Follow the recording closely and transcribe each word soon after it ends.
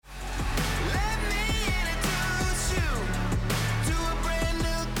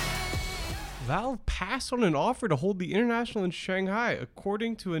Valve passed on an offer to hold the International in Shanghai,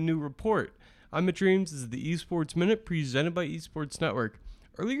 according to a new report. I'm at Dreams. This is the Esports Minute presented by Esports Network.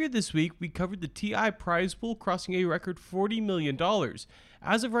 Earlier this week, we covered the TI prize pool crossing a record $40 million.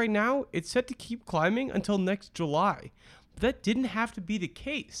 As of right now, it's set to keep climbing until next July. But that didn't have to be the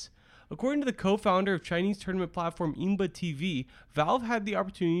case. According to the co-founder of Chinese tournament platform Inba TV, Valve had the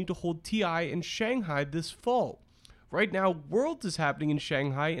opportunity to hold TI in Shanghai this fall. Right now, Worlds is happening in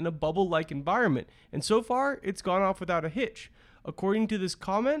Shanghai in a bubble-like environment, and so far, it's gone off without a hitch. According to this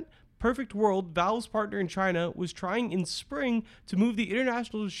comment, Perfect World, Valve's partner in China, was trying in spring to move the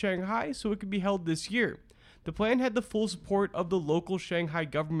International to Shanghai so it could be held this year. The plan had the full support of the local Shanghai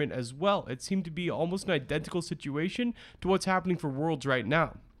government as well. It seemed to be almost an identical situation to what's happening for Worlds right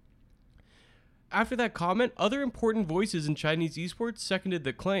now. After that comment, other important voices in Chinese esports seconded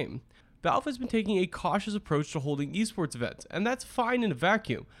the claim. Valve has been taking a cautious approach to holding esports events, and that's fine in a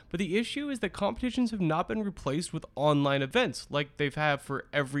vacuum, but the issue is that competitions have not been replaced with online events like they've had for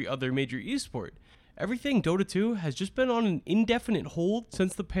every other major esport. Everything Dota 2 has just been on an indefinite hold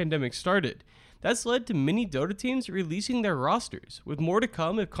since the pandemic started. That's led to many Dota teams releasing their rosters, with more to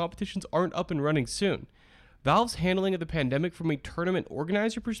come if competitions aren't up and running soon. Valve's handling of the pandemic from a tournament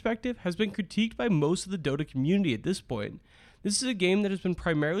organizer perspective has been critiqued by most of the Dota community at this point. This is a game that has been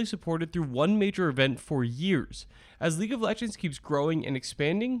primarily supported through one major event for years. As League of Legends keeps growing and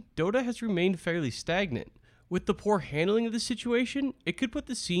expanding, Dota has remained fairly stagnant. With the poor handling of the situation, it could put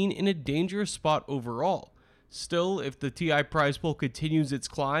the scene in a dangerous spot overall. Still, if the TI prize pool continues its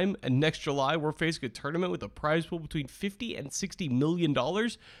climb, and next July we're facing a tournament with a prize pool between $50 and $60 million,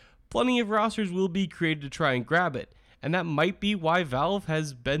 plenty of rosters will be created to try and grab it. And that might be why Valve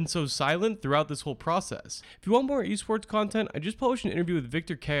has been so silent throughout this whole process. If you want more esports content, I just published an interview with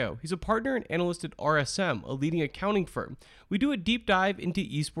Victor Kao. He's a partner and analyst at RSM, a leading accounting firm. We do a deep dive into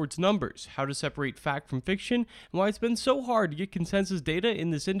esports numbers, how to separate fact from fiction, and why it's been so hard to get consensus data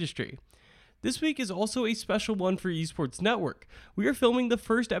in this industry. This week is also a special one for Esports Network. We are filming the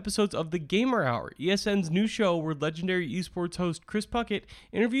first episodes of The Gamer Hour, ESN's new show where legendary esports host Chris Puckett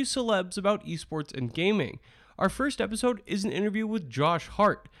interviews celebs about esports and gaming. Our first episode is an interview with Josh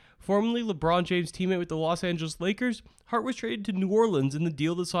Hart. Formerly LeBron James' teammate with the Los Angeles Lakers, Hart was traded to New Orleans in the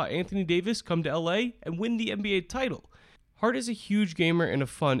deal that saw Anthony Davis come to LA and win the NBA title. Hart is a huge gamer and a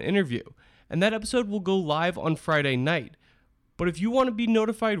fun interview, and that episode will go live on Friday night. But if you want to be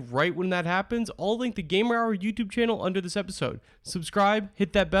notified right when that happens, I'll link the Gamer Hour YouTube channel under this episode. Subscribe,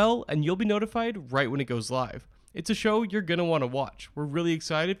 hit that bell, and you'll be notified right when it goes live. It's a show you're going to want to watch. We're really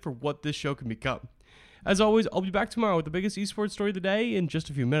excited for what this show can become. As always, I'll be back tomorrow with the biggest esports story of the day in just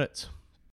a few minutes.